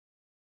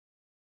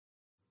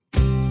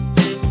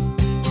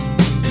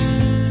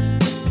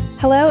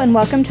Hello and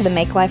welcome to the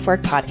Make Life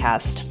Work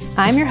podcast.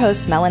 I'm your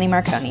host, Melanie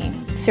Marconi,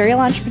 serial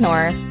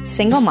entrepreneur,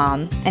 single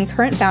mom, and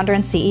current founder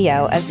and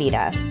CEO of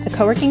Vita, a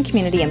co-working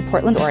community in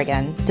Portland,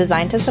 Oregon,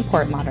 designed to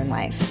support modern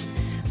life.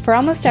 For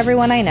almost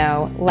everyone I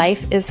know,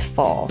 life is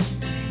full.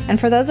 And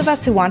for those of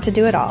us who want to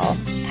do it all,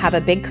 have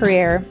a big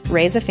career,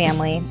 raise a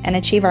family, and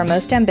achieve our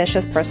most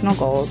ambitious personal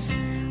goals,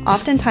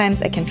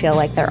 oftentimes it can feel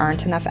like there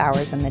aren't enough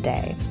hours in the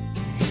day.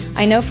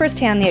 I know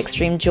firsthand the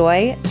extreme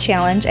joy,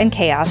 challenge, and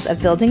chaos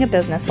of building a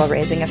business while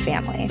raising a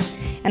family,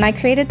 and I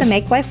created the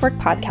Make Life Work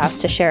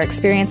podcast to share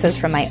experiences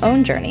from my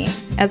own journey,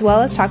 as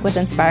well as talk with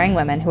inspiring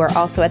women who are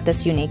also at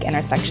this unique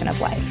intersection of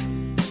life.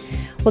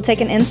 We'll take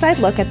an inside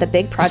look at the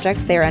big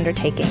projects they are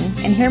undertaking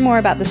and hear more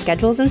about the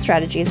schedules and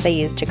strategies they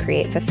use to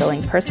create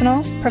fulfilling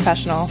personal,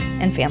 professional,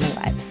 and family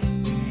lives.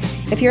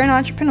 If you're an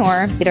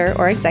entrepreneur, leader,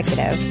 or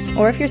executive,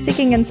 or if you're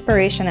seeking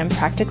inspiration and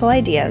practical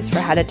ideas for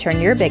how to turn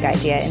your big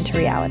idea into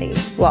reality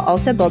while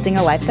also building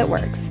a life that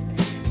works,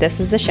 this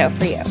is the show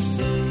for you.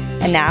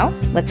 And now,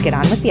 let's get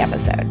on with the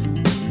episode.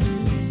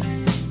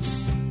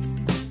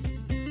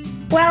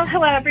 Well,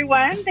 hello,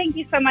 everyone. Thank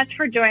you so much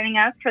for joining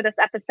us for this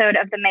episode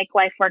of the Make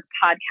Life Work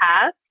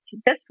podcast.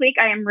 This week,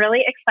 I am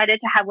really excited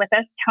to have with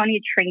us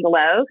Tony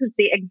Tringolo, who's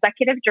the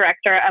Executive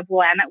Director of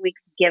Willamette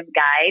Week's Give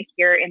Guide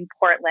here in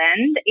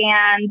Portland.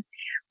 And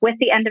with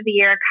the end of the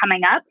year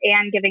coming up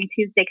and Giving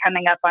Tuesday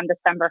coming up on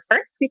December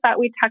 1st, we thought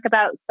we'd talk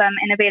about some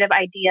innovative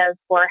ideas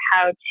for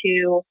how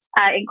to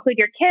include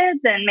your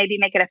kids and maybe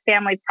make it a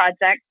family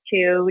project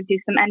to do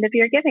some end of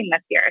year giving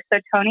this year.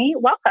 So Tony,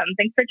 welcome.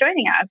 Thanks for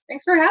joining us.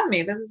 Thanks for having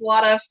me. This is a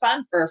lot of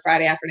fun for a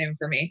Friday afternoon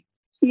for me.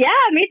 Yeah,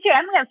 me too.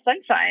 And we have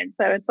sunshine,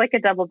 so it's like a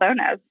double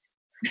bonus.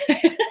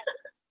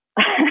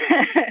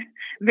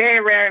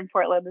 Very rare in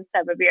Portland this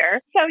time of year.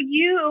 So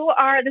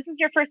this is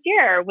your first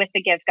year with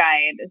the Give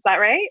Guide. Is that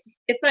right?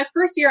 It's my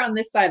first year on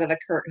this side of the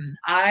curtain.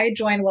 I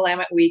joined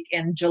Willamette Week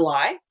in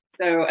July,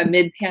 so a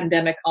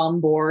mid-pandemic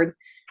on board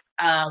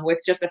with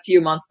just a few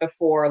months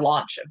before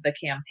launch of the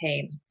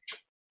campaign.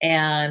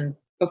 And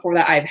before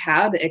that, I've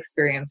had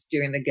experience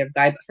doing the Give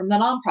Guide, but from the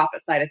nonprofit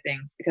side of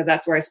things, because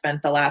that's where I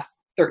spent the last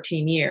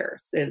 13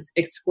 years, is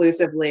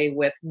exclusively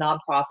with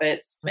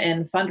nonprofits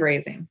and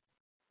fundraising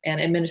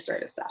and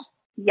administrative stuff.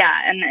 Yeah,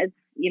 and it's,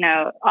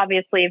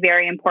 obviously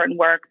very important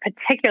work,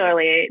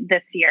 particularly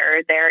this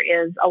year. There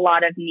is a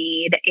lot of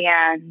need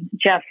and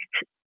just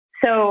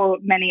so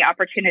many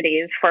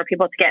opportunities for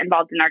people to get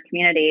involved in our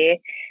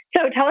community.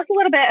 So tell us a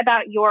little bit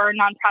about your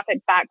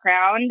nonprofit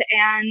background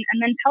and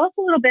then tell us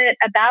a little bit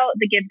about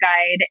the Give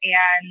Guide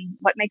and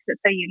what makes it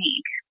so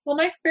unique. Well,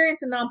 my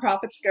experience in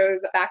nonprofits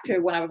goes back to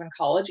when I was in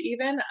college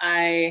even.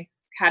 I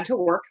had to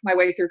work my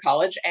way through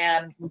college,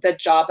 and the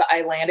job that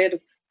I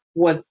landed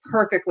was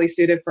perfectly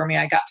suited for me.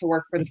 I got to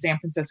work for the San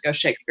Francisco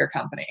Shakespeare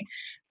Company.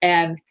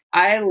 And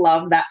I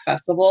love that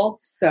festival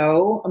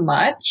so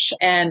much.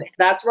 And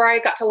that's where I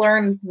got to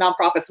learn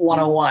Nonprofits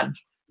 101,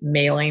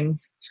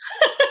 mailings.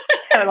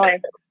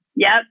 Totally.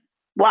 Yep.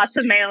 Lots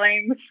of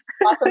mailings.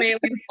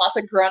 Lots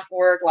of grunt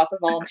work, lots of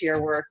volunteer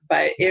work,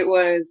 but it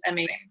was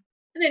amazing.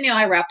 And then,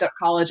 I wrapped up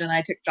college and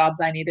I took jobs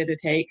I needed to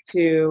take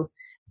to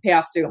pay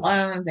off student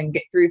loans and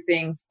get through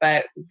things.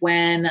 But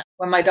when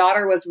my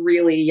daughter was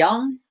really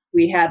young,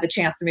 we had the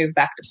chance to move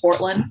back to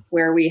Portland,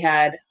 where we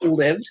had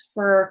lived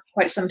for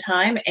quite some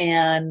time.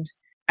 And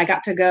I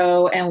got to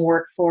go and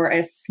work for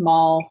a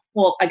small,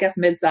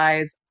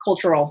 mid-sized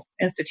cultural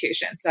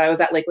institution. So I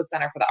was at Lakewood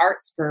Center for the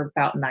Arts for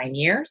about 9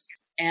 years,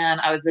 and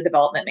I was the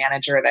development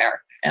manager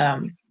there.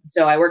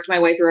 So I worked my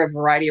way through a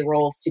variety of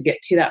roles to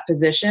get to that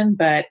position,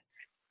 but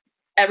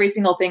every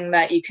single thing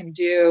that you can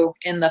do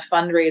in the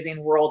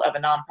fundraising world of a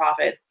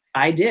nonprofit,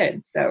 I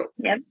did. So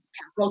yep.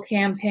 Capital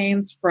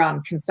campaigns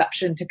from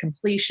conception to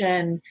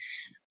completion,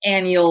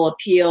 annual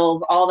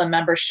appeals, all the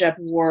membership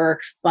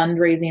work,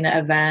 fundraising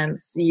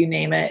events, you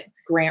name it,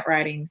 grant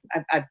writing,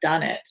 I've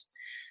done it.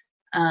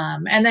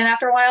 And then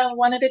after a while, I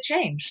wanted to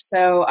change.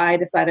 So I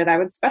decided I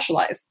would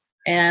specialize.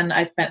 And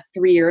I spent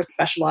 3 years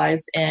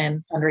specialized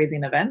in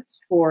fundraising events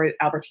for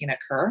Albertina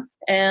Kerr.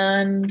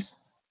 And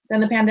then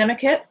the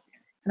pandemic hit,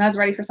 and I was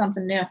ready for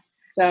something new.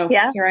 So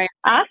yeah. Here I am.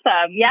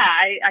 Awesome. Yeah,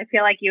 I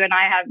feel like you and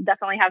I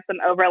definitely have some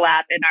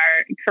overlap in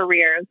our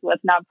careers with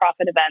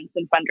nonprofit events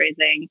and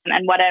fundraising.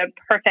 And what a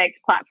perfect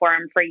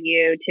platform for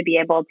you to be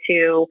able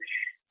to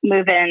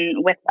move in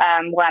with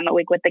Willamette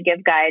Week with the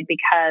Give Guide,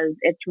 because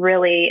it's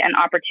really an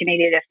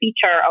opportunity to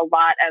feature a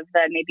lot of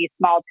the maybe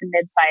small to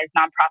mid-sized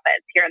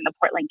nonprofits here in the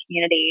Portland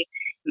community.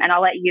 And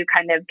I'll let you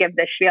kind of give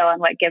the spiel on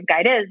what Give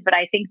Guide is. But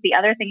I think the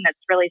other thing that's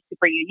really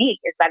super unique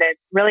is that it's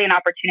really an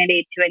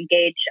opportunity to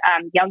engage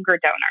younger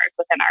donors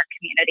within our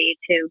community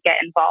to get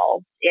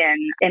involved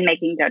in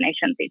making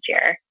donations each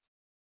year.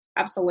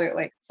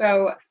 Absolutely.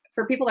 So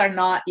for people that are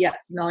not yet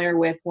familiar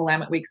with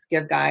Willamette Week's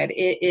Give Guide,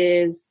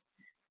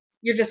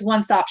 you're just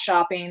one-stop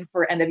shopping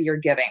for end-of-year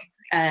giving.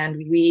 And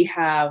we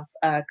have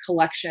a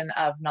collection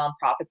of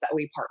nonprofits that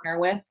we partner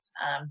with.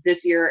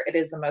 This year, it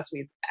is the most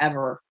we've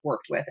ever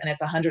worked with, and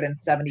it's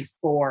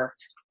 174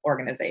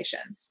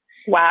 organizations.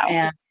 Wow.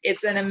 And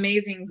it's an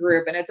amazing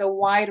group, and it's a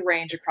wide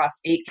range across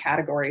 8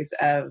 categories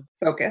of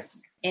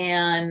focus.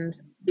 And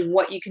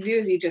what you can do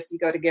is you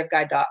go to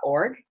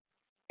giveguide.org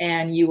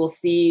and you will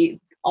see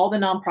all the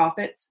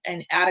nonprofits,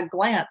 and at a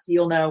glance,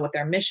 you'll know what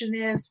their mission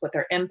is, what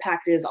their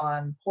impact is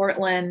on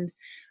Portland,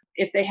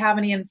 if they have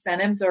any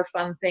incentives or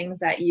fun things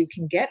that you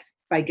can get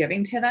by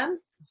giving to them.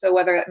 So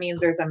whether that means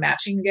there's a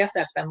matching gift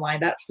that's been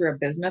lined up through a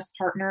business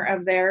partner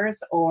of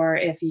theirs, or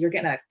if you're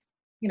getting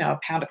a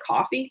pound of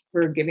coffee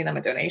for giving them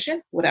a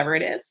donation, whatever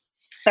it is.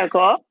 So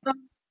cool.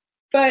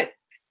 But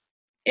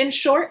in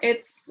short,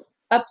 it's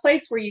a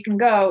place where you can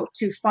go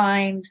to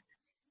find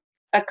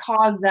a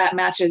cause that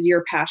matches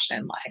your passion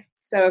in life.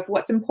 So if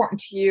what's important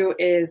to you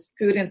is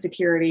food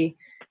insecurity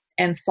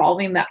and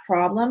solving that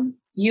problem,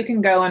 you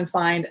can go and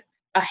find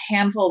a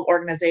handful of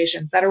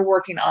organizations that are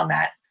working on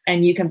that,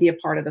 and you can be a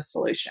part of the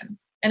solution.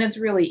 And it's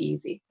really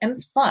easy and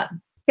it's fun.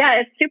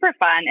 Yeah, it's super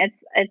fun.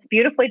 It's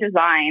beautifully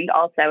designed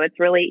also. It's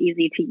really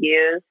easy to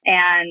use.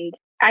 And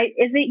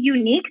is it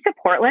unique to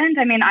Portland?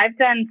 I mean, I've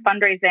done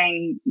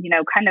fundraising,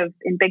 kind of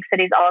in big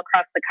cities all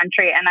across the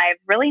country, and I've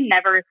really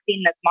never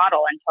seen this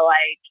model until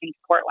I came to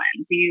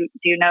Portland. Do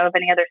you know of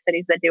any other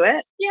cities that do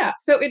it? Yeah,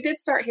 so it did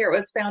start here. It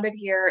was founded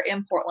here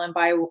in Portland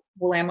by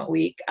Willamette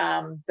Week.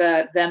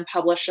 The then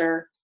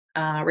publisher,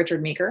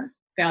 Richard Meeker,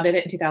 founded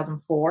it in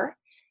 2004.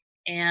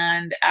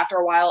 And after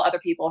a while, other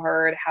people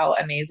heard how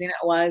amazing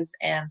it was.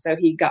 And so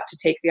he got to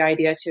take the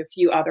idea to a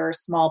few other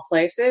small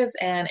places.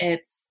 And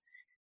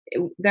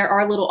there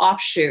are little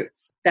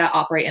offshoots that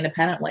operate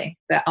independently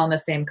that on the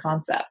same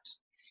concept.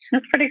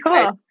 That's pretty cool.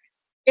 But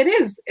it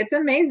is. It's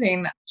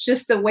amazing.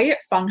 Just the way it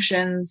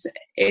functions.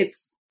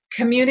 It's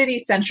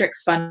community-centric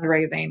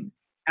fundraising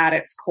at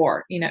its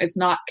core. It's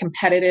not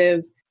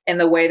competitive in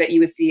the way that you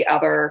would see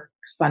other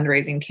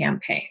fundraising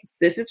campaigns.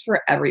 This is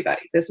for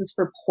everybody. This is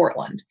for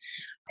Portland.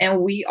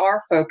 And we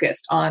are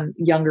focused on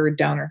younger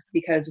donors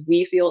because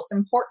we feel it's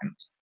important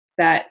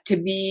that to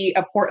be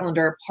a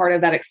Portlander, part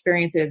of that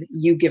experience is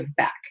you give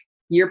back.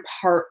 You're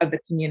part of the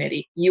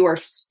community. You are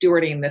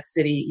stewarding this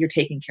city. You're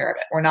taking care of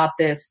it. We're not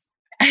this,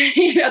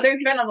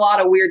 there's been a lot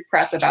of weird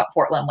press about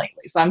Portland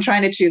lately. So I'm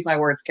trying to choose my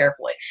words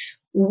carefully.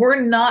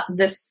 We're not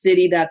this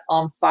city that's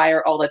on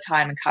fire all the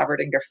time and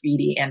covered in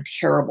graffiti and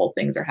terrible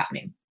things are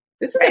happening.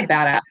 This is a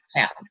badass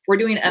town. We're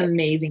doing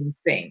amazing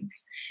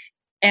things.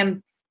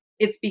 And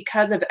it's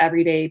because of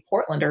everyday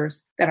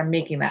Portlanders that are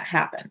making that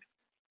happen.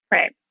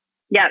 Right.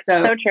 Yeah,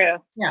 so true.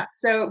 Yeah.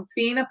 So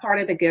being a part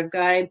of the Give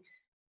Guide,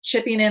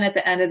 chipping in at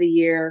the end of the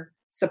year,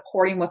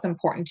 supporting what's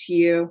important to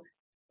you,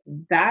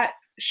 that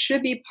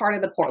should be part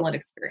of the Portland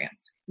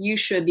experience. You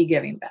should be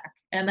giving back.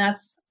 And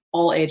that's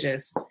all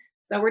ages.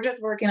 So we're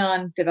just working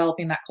on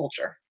developing that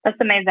culture. That's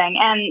amazing.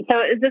 And so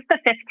is this the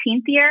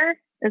 15th year?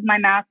 Is my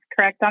math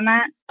correct on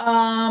that?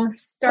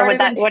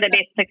 Started would it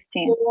be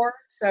 16?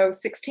 So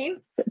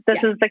 16. This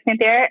is the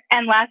 16th year.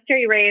 And last year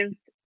you raised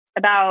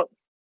about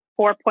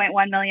 $4.1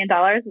 million.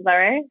 Is that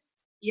right?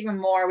 Even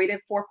more. We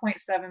did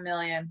 4.7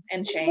 million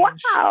and change.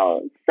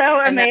 Wow. So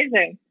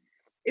amazing.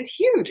 It's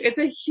huge. It's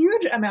a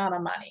huge amount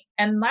of money.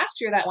 And last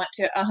year that went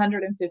to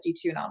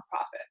 152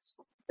 nonprofits.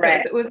 So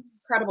it was an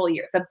incredible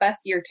year. The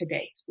best year to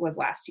date was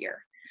last year.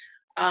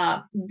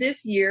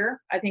 This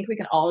year, I think we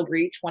can all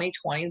agree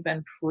 2020 has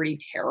been pretty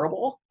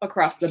terrible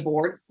across the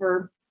board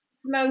for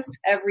most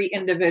every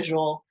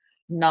individual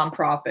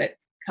nonprofit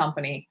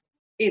company.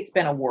 It's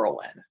been a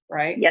whirlwind,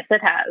 right? Yes,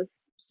 it has.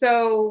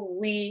 So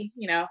we,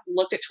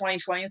 looked at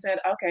 2020 and said,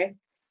 okay,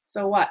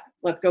 so what?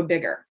 Let's go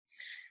bigger.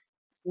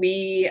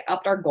 We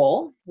upped our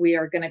goal. We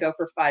are going to go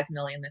for 5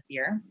 million this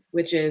year,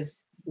 which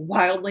is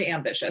wildly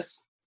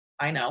ambitious.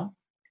 I know,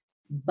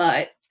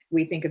 but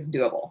we think it's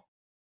doable.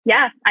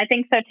 Yeah, I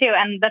think so too.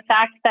 And the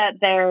fact that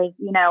there's,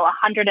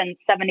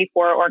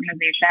 174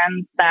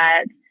 organizations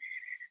that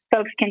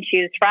folks can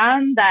choose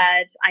from,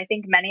 that I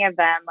think many of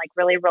them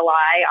really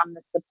rely on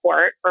the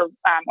support for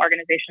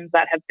organizations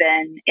that have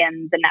been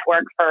in the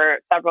network for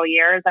several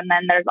years. And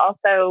then there's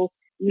also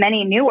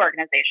many new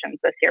organizations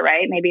this year,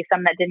 right? Maybe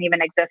some that didn't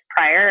even exist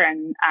prior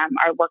and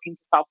are working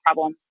to solve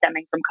problems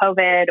stemming from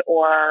COVID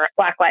or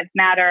Black Lives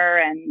Matter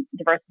and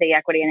diversity,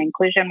 equity, and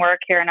inclusion work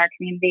here in our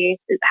community.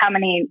 How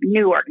many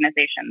new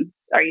organizations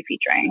are you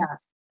featuring? Yeah,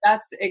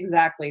 that's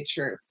exactly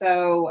true.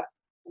 So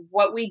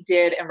what we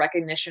did in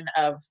recognition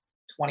of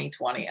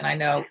 2020, and I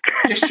know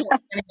just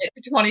shortening it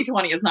to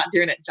 2020 is not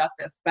doing it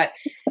justice, but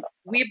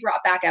we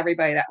brought back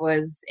everybody that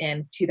was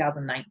in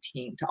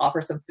 2019 to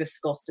offer some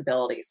fiscal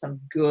stability, some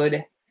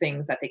good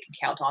things that they can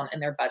count on in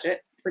their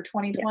budget for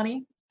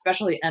 2020,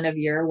 especially end of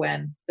year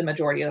when the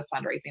majority of the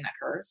fundraising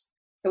occurs.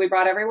 So we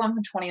brought everyone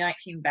from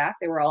 2019 back.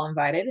 They were all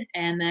invited.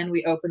 And then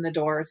we opened the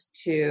doors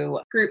to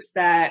groups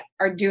that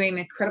are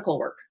doing critical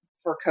work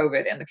for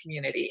COVID in the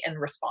community in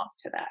response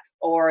to that,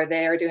 or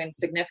they are doing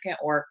significant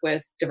work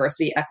with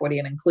diversity, equity,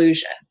 and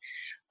inclusion.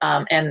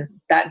 And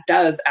that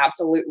does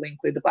absolutely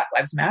include the Black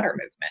Lives Matter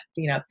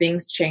movement.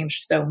 Things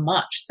changed so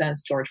much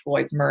since George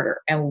Floyd's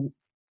murder, and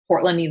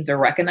Portland needs to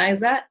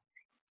recognize that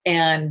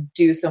and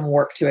do some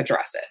work to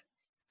address it.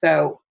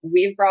 So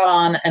we've brought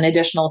on an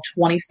additional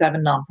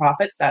 27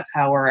 nonprofits. That's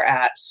how we're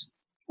at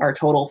our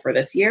total for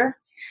this year.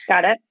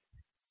 Got it.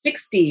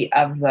 60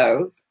 of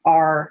those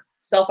are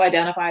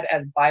self-identified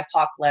as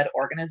BIPOC-led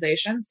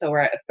organizations. So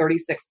we're at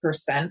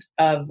 36%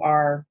 of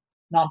our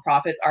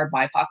nonprofits are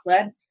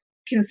BIPOC-led.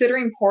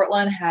 Considering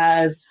Portland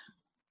has,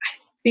 I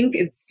think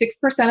it's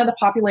 6% of the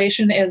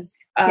population is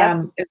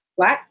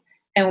Black,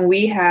 and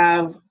we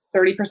have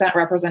 30%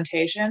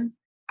 representation.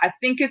 I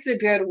think it's a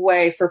good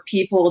way for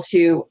people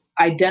to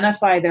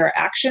identify their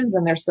actions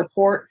and their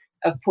support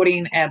of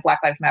putting a Black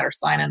Lives Matter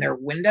sign in their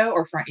window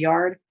or front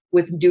yard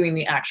with doing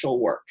the actual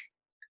work.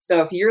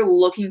 So if you're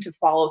looking to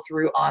follow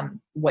through on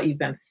what you've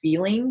been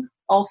feeling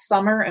all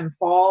summer and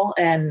fall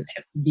and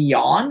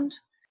beyond,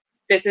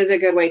 this is a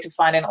good way to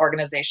find an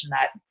organization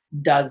that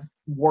does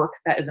work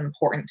that is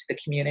important to the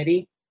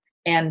community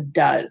and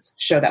does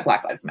show that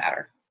Black Lives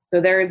Matter.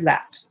 So there is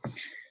that.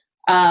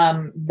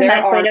 There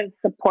are way to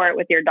support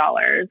with your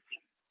dollars.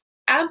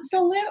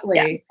 Absolutely.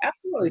 Yeah.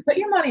 Absolutely. Put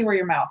your money where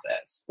your mouth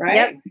is, right?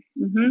 Yep.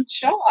 Mm-hmm.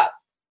 Show up.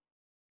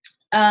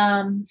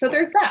 So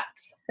there's that.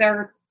 There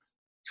are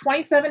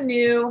 27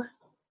 new,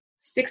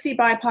 60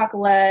 BIPOC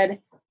led,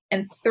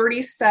 and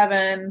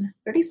 35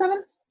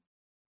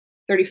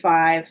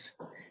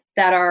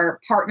 that are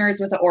partners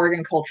with the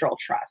Oregon Cultural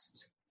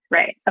Trust.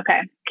 Right.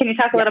 Okay. Can you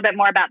talk a little bit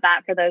more about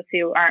that for those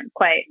who aren't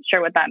quite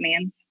sure what that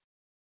means?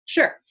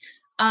 Sure.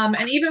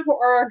 And even for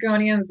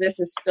Oregonians, this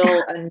is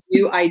still a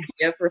new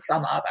idea for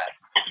some of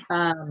us.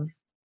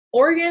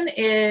 Oregon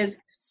is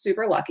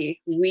super lucky.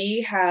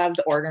 We have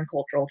the Oregon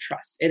Cultural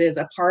Trust. It is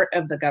a part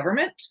of the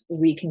government.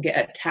 We can get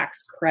a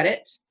tax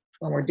credit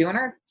when we're doing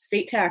our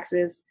state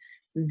taxes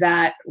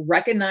that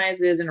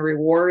recognizes and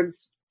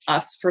rewards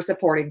us for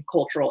supporting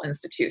cultural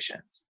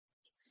institutions.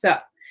 So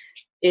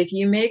if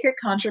you make a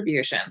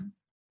contribution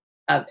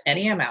of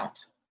any amount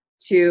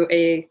to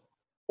a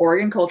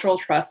Oregon Cultural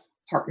Trust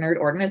partnered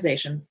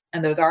organization,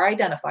 and those are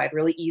identified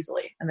really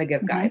easily in the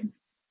Give Guide,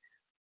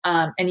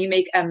 and you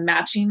make a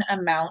matching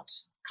amount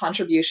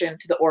contribution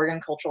to the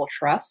Oregon Cultural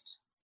Trust,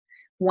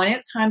 when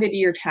it's time to do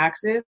your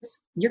taxes,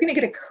 you're going to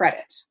get a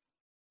credit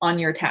on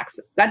your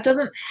taxes. That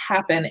doesn't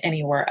happen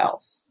anywhere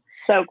else.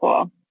 So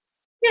cool.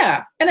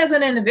 Yeah. And as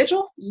an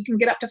individual, you can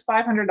get up to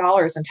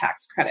 $500 in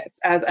tax credits.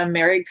 As a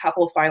married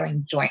couple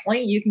filing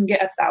jointly, you can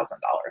get $1,000.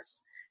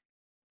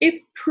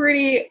 It's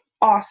pretty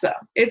awesome.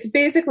 It's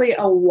basically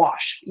a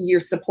wash. You're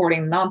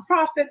supporting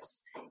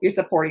nonprofits, you're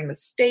supporting the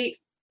state.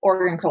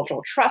 Oregon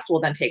Cultural Trust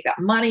will then take that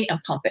money and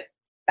pump it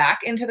back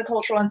into the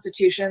cultural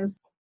institutions.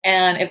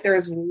 And if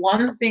there's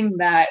one thing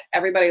that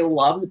everybody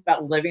loves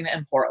about living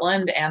in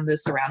Portland and the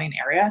surrounding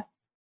area,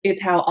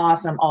 it's how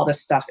awesome all this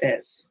stuff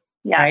is.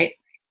 Yeah. Right?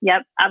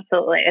 Yep,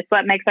 absolutely. It's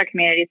what makes our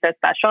community so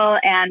special.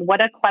 And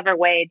what a clever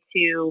way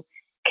to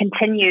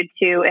continue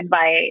to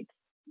invite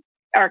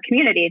our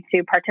community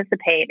to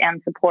participate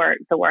and support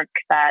the work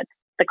that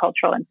the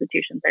cultural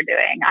institutions are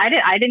doing. I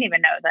didn't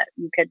even know that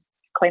you could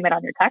claim it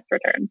on your tax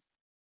return.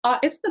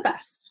 It's the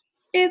best.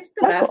 It's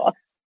the best. Cool.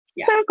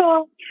 Yeah. So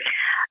cool.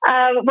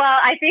 Well,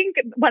 I think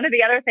one of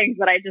the other things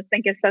that I just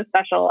think is so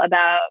special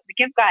about the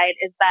Give Guide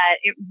is that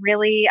it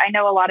really, I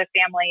know a lot of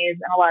families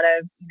and a lot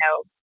of,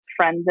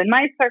 friends in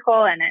my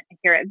circle and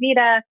here at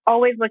VIDA,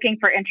 always looking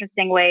for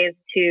interesting ways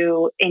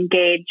to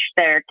engage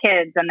their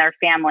kids and their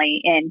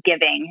family in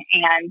giving.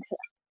 And,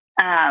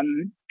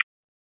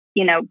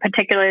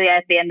 particularly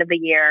at the end of the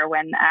year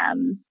when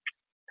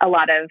a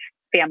lot of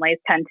families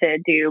tend to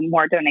do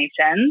more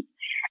donations.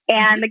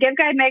 And the Give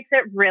Guide makes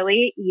it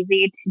really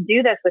easy to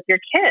do this with your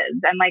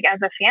kids and as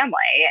a family.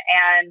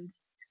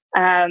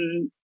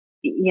 And,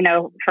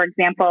 for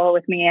example,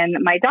 with me and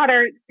my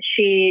daughter,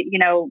 she,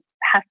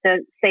 has to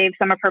save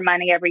some of her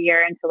money every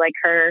year into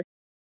her,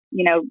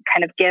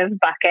 kind of give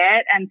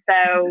bucket. And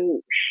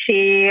so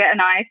she and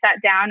I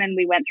sat down and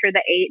we went through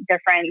the 8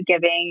 different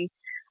giving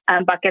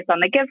buckets on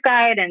the Give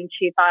Guide. And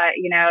she thought,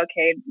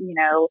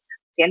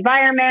 the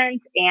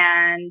environment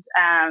and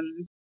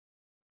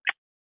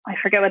I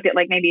forget what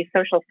maybe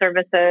social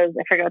services,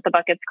 I forget what the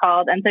bucket's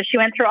called. And so she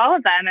went through all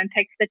of them and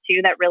picked the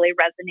 2 that really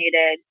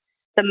resonated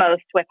the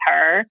most with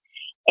her.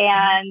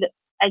 And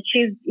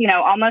she's,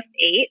 almost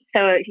 8.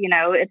 So,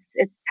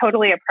 it's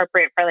totally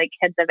appropriate for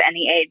kids of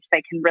any age.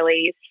 They can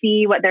really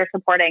see what they're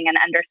supporting and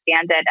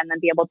understand it and then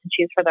be able to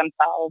choose for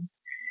themselves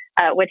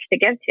which to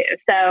give to.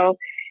 So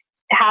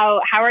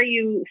how are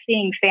you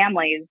seeing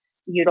families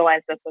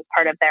utilize this as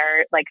part of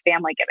their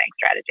family giving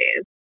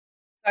strategies?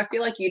 So I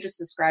feel like you just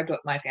described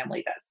what my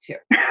family does too.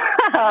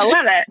 I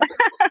love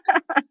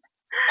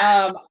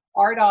it.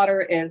 Our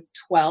daughter is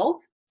 12.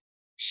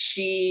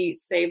 She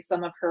saves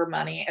some of her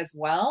money as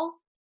well.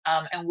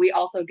 And we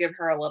also give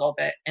her a little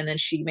bit, and then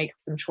she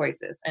makes some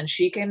choices and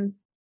she can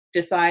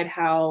decide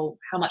how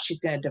much she's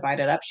going to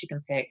divide it up. She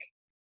can pick,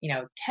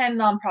 10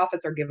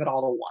 nonprofits or give it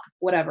all to one,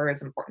 whatever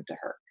is important to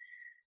her.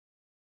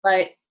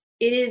 But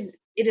it is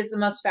the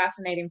most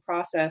fascinating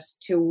process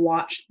to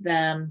watch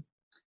them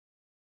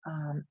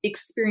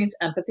experience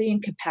empathy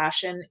and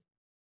compassion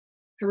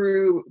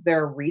through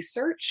their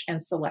research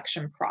and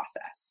selection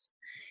process.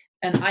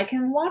 And I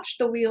can watch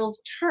the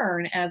wheels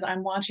turn as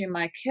I'm watching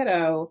my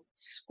kiddo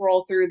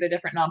scroll through the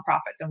different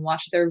nonprofits and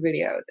watch their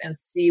videos and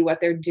see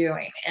what they're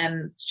doing.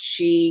 And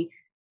she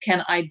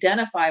can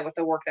identify with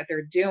the work that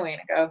they're doing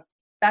and go,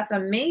 that's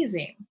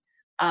amazing.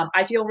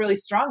 I feel really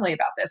strongly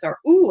about this. Or,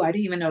 ooh, I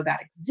didn't even know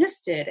that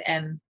existed.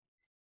 And,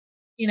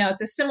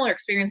 it's a similar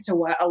experience to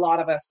what a lot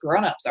of us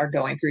grownups are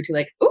going through to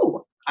like,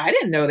 ooh, I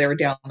didn't know they were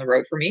down the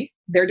road for me.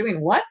 They're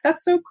doing what?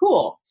 That's so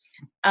cool.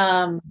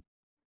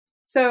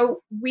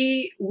 So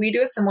we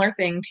do a similar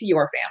thing to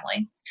your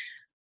family.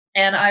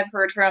 And I've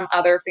heard from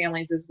other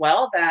families as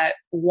well that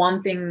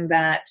one thing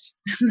that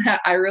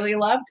that I really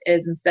loved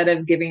is instead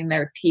of giving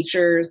their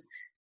teachers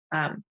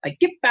like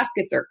gift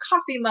baskets or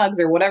coffee mugs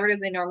or whatever it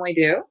is they normally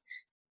do,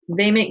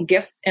 they make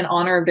gifts in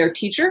honor of their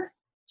teacher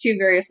to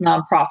various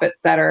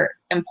nonprofits that are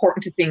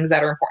important to things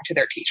that are important to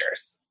their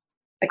teachers.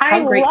 Like I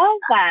love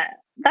that.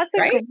 That's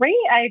a great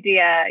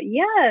idea.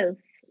 Yes.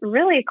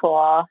 Really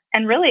cool.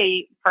 And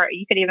really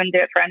you could even do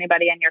it for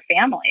anybody in your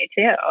family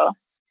too.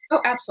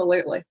 Oh,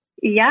 absolutely.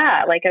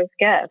 Yeah. Like as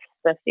gifts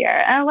this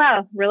year. Oh,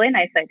 wow. Really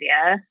nice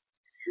idea.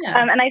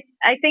 Yeah. And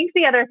I think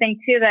the other thing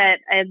too that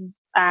is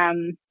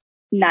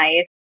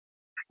nice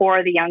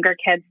for the younger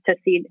kids to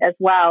see as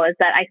well is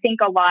that I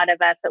think a lot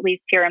of us, at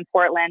least here in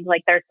Portland,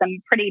 like there's some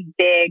pretty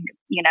big,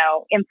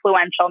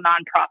 influential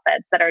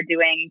nonprofits that are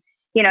doing,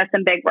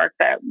 some big work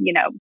that,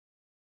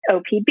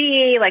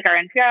 OPB, like our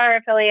NPR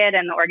affiliate,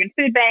 and the Oregon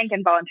Food Bank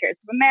and Volunteers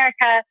of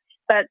America.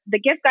 But the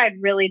gift guide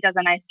really does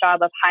a nice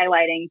job of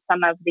highlighting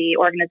some of the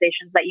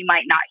organizations that you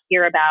might not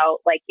hear about,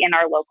 like in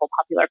our local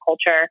popular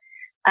culture,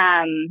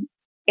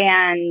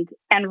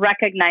 and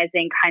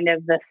recognizing kind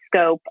of the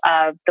scope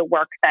of the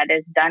work that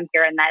is done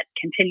here and that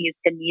continues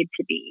to need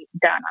to be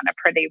done on a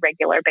pretty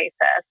regular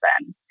basis.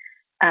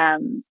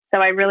 And so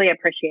I really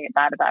appreciate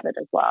that about it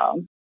as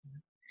well.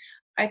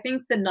 I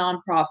think the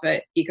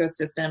nonprofit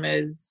ecosystem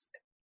is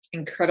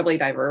incredibly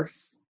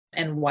diverse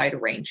and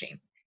wide-ranging.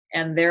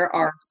 And there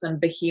are some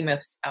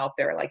behemoths out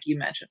there, like you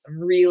mentioned, some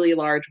really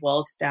large,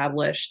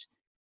 well-established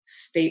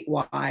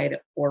statewide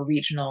or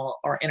regional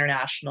or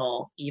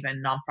international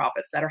even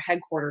nonprofits that are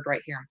headquartered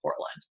right here in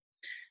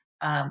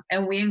Portland.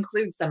 And we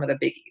include some of the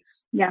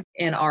biggies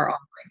in our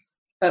offerings.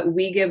 But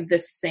we give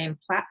this same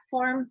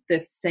platform,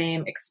 this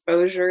same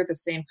exposure, the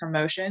same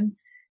promotion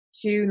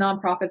to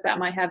nonprofits that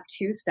might have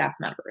 2 staff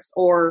members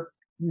or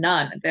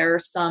none. There are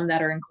some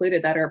that are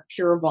included that are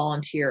pure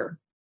volunteer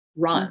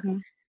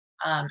run.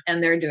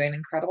 And they're doing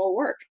incredible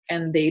work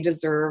and they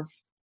deserve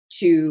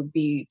to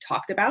be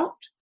talked about.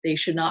 They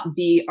should not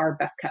be our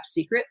best kept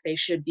secret. They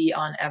should be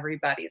on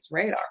everybody's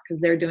radar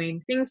because they're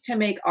doing things to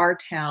make our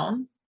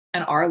town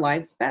and our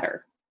lives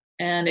better.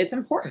 And it's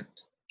important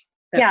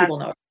that people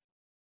know it.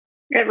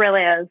 It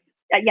really is.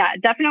 Yeah,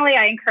 definitely.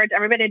 I encourage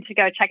everybody to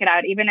go check it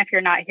out, even if you're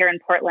not here in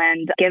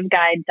Portland,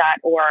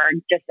 giveguide.org,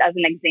 just as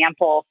an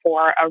example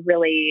for a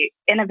really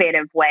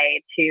innovative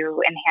way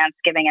to enhance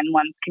giving in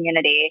one's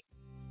community.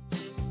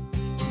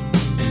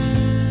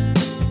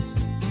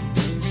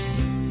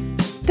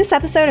 This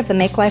episode of the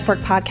Make Life Work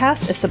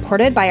podcast is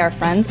supported by our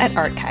friends at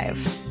Archive.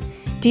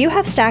 Do you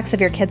have stacks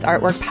of your kids'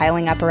 artwork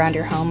piling up around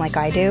your home like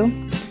I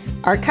do?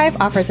 Archive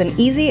offers an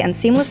easy and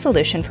seamless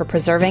solution for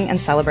preserving and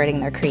celebrating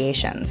their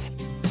creations.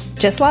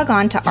 Just log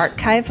on to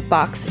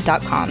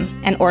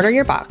archivebox.com and order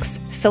your box,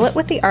 fill it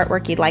with the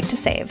artwork you'd like to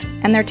save,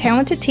 and their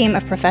talented team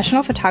of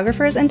professional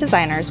photographers and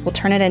designers will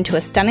turn it into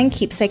a stunning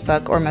keepsake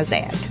book or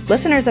mosaic.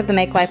 Listeners of the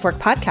Make Life Work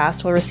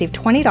podcast will receive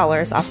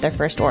 $20 off their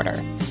first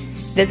order.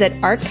 Visit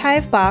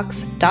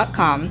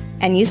archivebox.com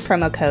and use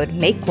promo code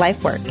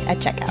MAKELIFEWORK at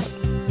checkout.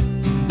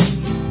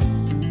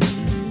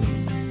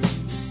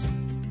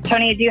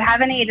 Tony, do you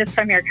have any, just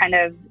from your kind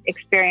of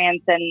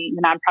experience in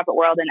the nonprofit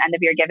world and end of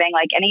year giving,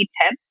 like any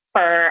tips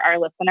for our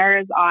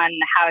listeners on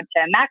how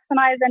to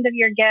maximize end of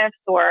year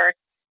gifts or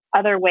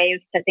other ways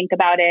to think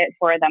about it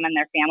for them and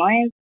their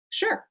families?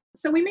 Sure.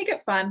 So we make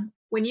it fun.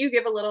 When you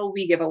give a little,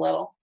 we give a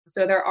little.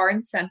 So there are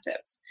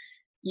incentives.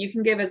 You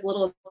can give as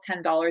little as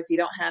 $10. You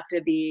don't have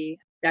to be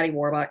Daddy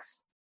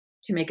Warbucks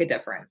to make a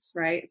difference,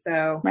 right?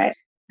 So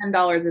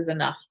 $10 is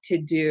enough to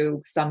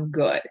do some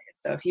good.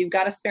 So if you've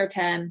got a spare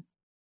 10,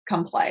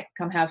 come play,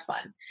 come have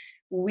fun.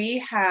 We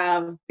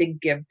have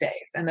big give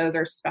days, and those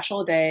are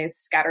special days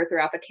scattered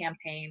throughout the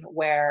campaign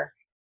where,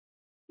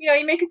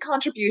 you make a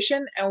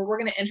contribution and we're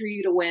going to enter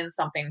you to win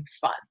something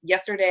fun.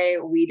 Yesterday,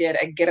 we did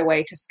a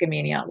getaway to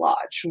Skamania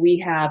Lodge. We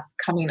have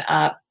coming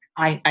up,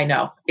 I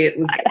know, it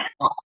was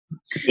awesome.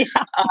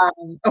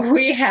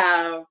 We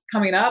have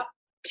coming up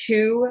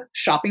 2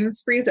 shopping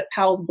sprees at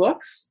Powell's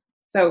Books.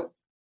 So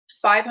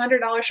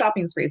 $500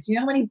 shopping sprees. Do you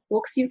know how many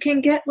books you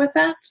can get with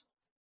that?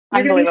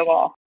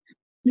 Unbelievable.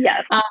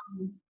 Yes.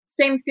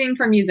 Same thing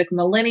for Music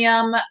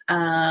Millennium.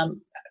 The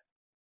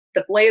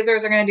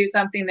Blazers are going to do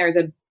something. There's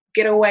a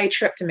getaway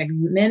trip to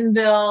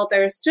McMinnville.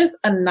 There's just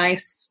a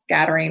nice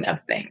scattering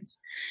of things.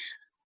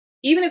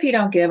 Even if you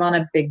don't give on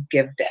a big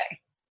give day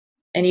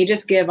and you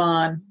just give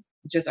on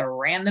just a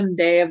random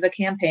day of the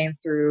campaign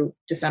through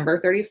December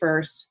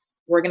 31st,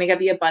 we're going to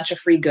give you a bunch of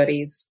free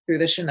goodies through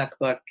the Chinook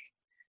book.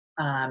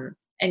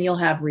 and you'll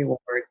have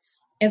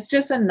rewards. It's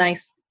just a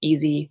nice,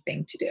 easy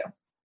thing to do.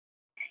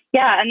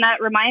 Yeah. And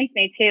that reminds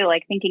me too,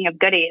 like thinking of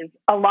goodies,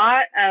 a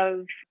lot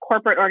of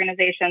corporate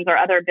organizations or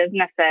other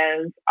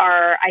businesses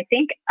are, I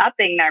think,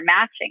 upping their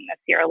matching this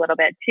year a little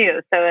bit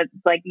too. So it's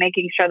like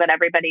making sure that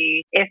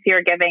everybody, if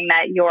you're giving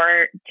that,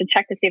 to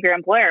check to see if your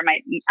employer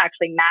might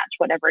actually match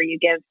whatever you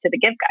give to the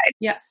Give Guide.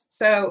 Yes.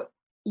 So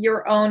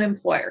your own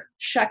employer,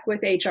 check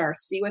with HR,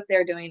 see what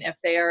they're doing, if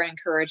they are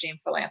encouraging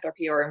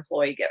philanthropy or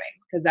employee giving,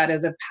 because that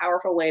is a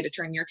powerful way to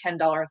turn your $10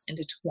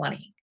 into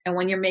 20. And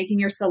when you're making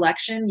your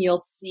selection, you'll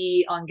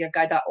see on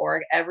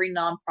giveguide.org, every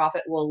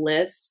nonprofit will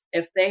list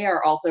if they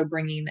are also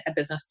bringing a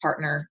business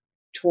partner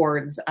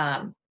towards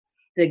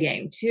the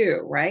game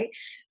too, right?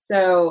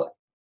 So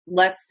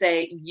let's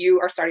say you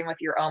are starting with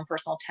your own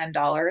personal $10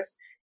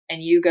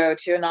 and you go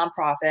to a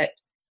nonprofit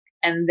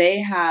and they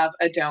have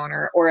a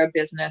donor or a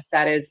business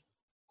that is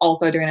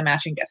also doing a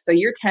matching gift. So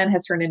your 10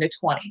 has turned into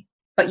 20,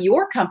 but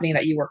your company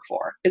that you work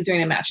for is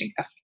doing a matching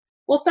gift.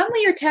 Well,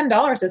 suddenly your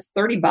 $10 is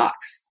 $30.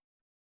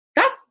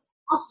 That's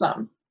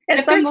awesome. And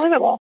It's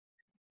unbelievable.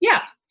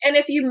 Yeah. And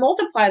if you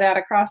multiply that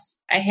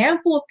across a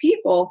handful of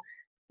people,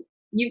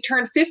 you've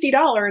turned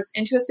 $50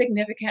 into a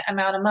significant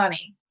amount of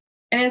money.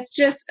 And it's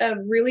just a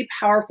really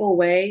powerful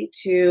way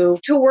to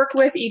work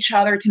with each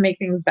other to make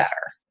things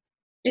better.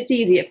 It's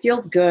easy. It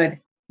feels good.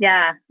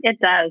 Yeah, it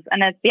does.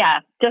 And it's,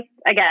 just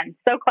again,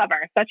 so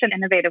clever, such an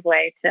innovative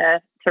way to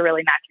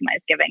really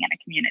maximize giving in a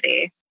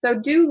community. So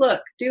do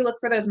look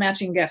for those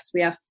matching gifts.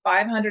 We have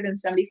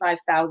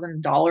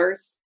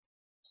 $575,000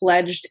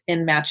 pledged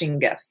in matching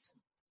gifts.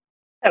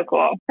 So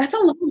cool. That's a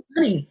lot of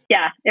money.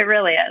 Yeah, it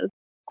really is.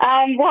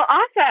 Well,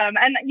 awesome.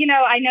 And,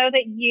 I know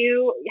that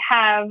you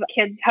have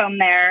kids home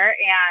there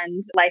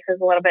and life is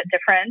a little bit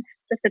different,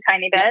 just a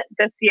tiny bit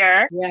this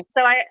year. Yeah.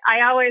 So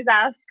I always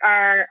ask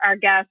our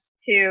guests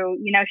to,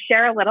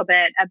 share a little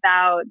bit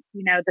about,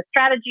 the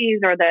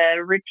strategies or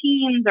the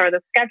routines or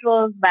the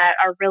schedules that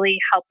are really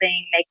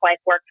helping make life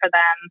work for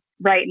them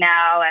right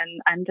now.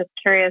 And I'm just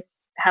curious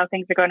how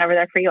things are going over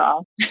there for you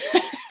all.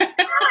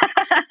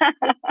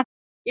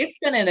 It's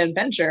been an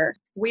adventure.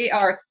 We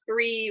are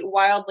 3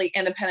 wildly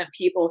independent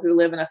people who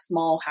live in a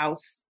small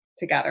house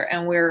together.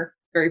 And we're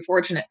very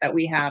fortunate that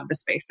we have the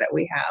space that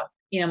we have.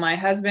 My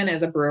husband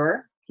is a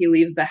brewer. He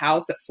leaves the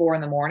house at 4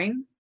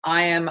 a.m.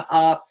 I am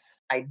up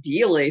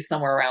ideally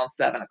somewhere around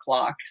 7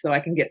 o'clock so I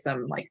can get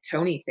some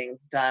Tony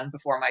things done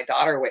before my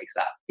daughter wakes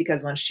up.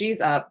 Because when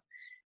she's up,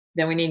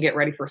 then we need to get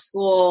ready for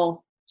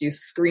school, do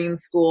screen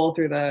school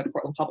through the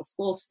Portland Public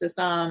School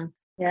system.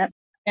 Yep.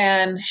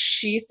 And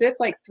she sits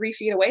 3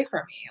 feet away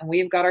from me, and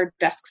we've got our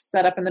desks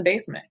set up in the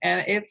basement,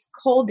 and it's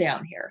cold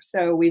down here.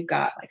 So we've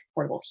got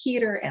portable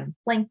heater and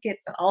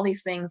blankets and all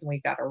these things. And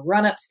we've got to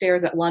run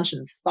upstairs at lunch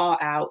and thaw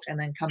out and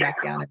then come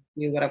back down and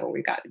do whatever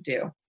we got to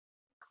do.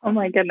 Oh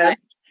my goodness.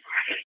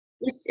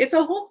 It's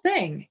a whole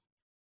thing.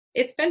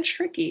 It's been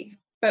tricky,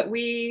 but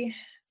we're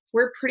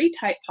pretty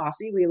tight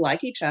posse. We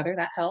like each other.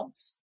 That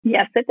helps.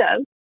 Yes, it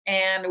does.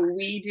 And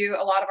we do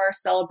a lot of our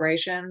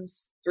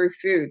celebrations through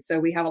food. So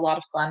we have a lot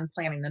of fun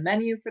planning the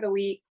menu for the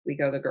week. We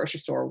go to the grocery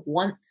store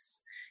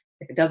once.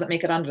 If it doesn't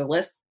make it onto the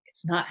list,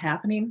 it's not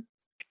happening.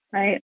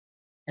 Right.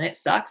 And it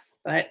sucks,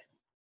 but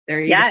there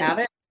you have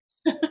it.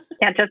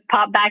 Can't just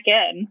pop back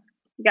in.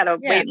 You got to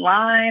wait in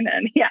line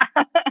and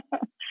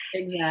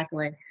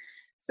Exactly.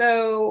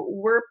 So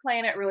we're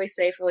playing it really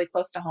safe, really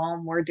close to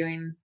home. We're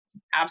doing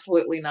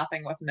absolutely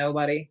nothing with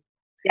nobody.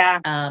 Yeah.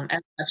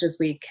 As much as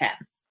we can.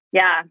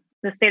 Yeah.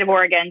 The state of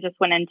Oregon just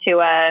went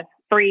into a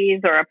freeze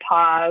or a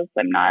pause.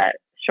 I'm not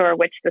sure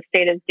which the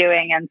state is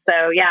doing. And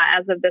so,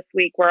 as of this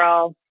week, we're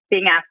all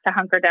being asked to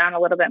hunker down a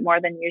little bit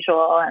more than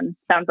usual. And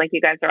sounds like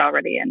you guys are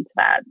already into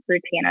that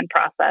routine and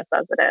process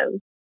as it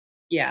is.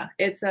 Yeah,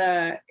 it's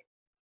a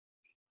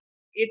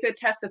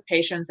test of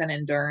patience and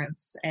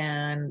endurance,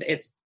 and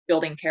it's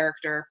building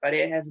character, but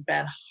it has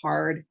been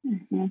hard.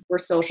 Mm-hmm. We're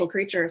social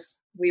creatures.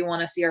 We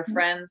want to see our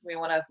friends. We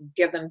want to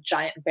give them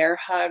giant bear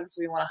hugs.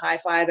 We want to high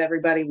five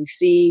everybody we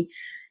see.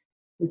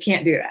 We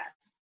can't do that.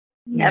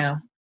 Yep.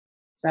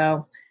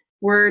 So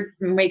we're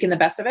making the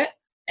best of it,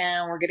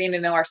 and we're getting to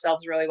know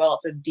ourselves really well.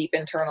 It's a deep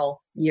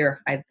internal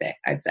year, I'd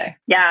say.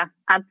 Yeah,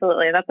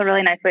 absolutely. That's a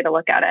really nice way to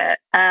look at it.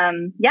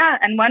 And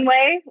one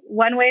way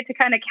to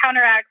kind of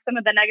counteract some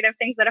of the negative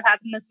things that have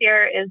happened this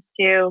year is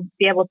to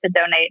be able to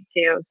donate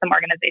to some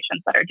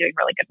organizations that are doing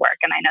really good work.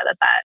 And I know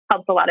that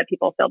helps a lot of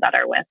people feel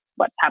better with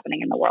what's happening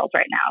in the world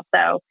right now.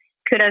 So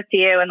kudos to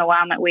you and the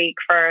Willamette Week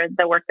for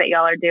the work that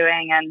y'all are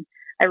doing. And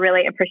I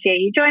really appreciate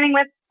you joining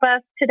with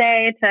us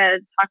today to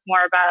talk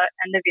more about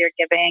end of year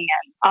giving.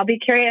 And I'll be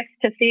curious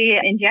to see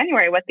in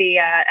January what the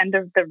end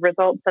of the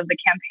results of the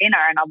campaign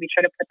are, and I'll be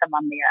sure to put them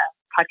on the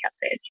podcast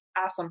page.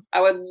 Awesome.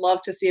 I would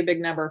love to see a big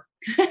number.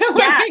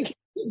 In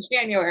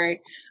January.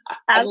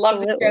 I'd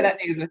love to share that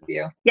news with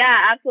you.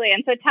 Yeah, absolutely.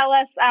 And so tell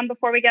us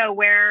before we go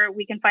where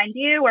we can find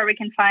you, where we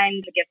can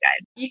find the Give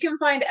Guide. You can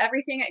find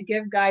everything at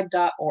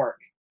giveguide.org.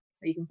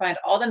 So you can find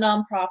all the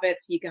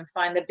nonprofits, you can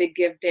find the big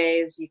give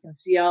days, you can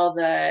see all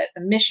the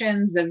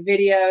missions, the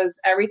videos,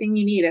 everything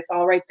you need. It's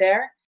all right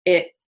there.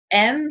 It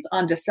ends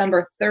on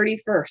December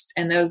 31st.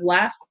 And those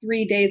last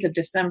 3 days of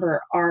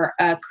December are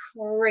a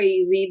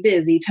crazy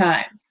busy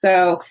time.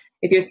 So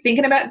if you're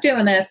thinking about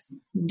doing this,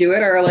 do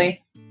it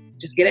early.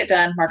 Just get it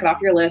done, mark it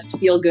off your list,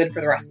 feel good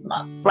for the rest of the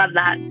month. Love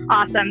that.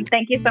 Awesome.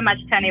 Thank you so much,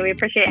 Toni. We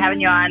appreciate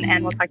having you on,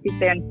 and we'll talk to you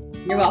soon.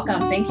 You're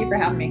welcome. Thank you for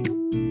having me.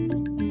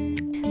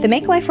 The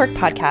Make Life Work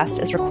podcast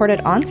is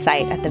recorded on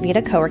site at the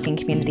Vita co-working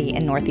community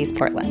in Northeast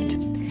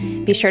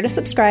Portland. Be sure to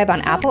subscribe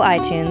on Apple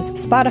iTunes,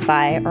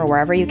 Spotify, or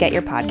wherever you get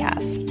your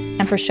podcasts.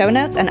 And for show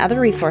notes and other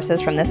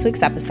resources from this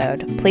week's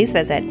episode, please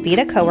visit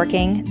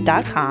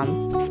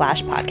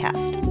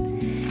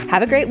vitacoworking.com/podcast.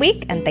 Have a great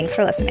week, and thanks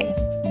for listening.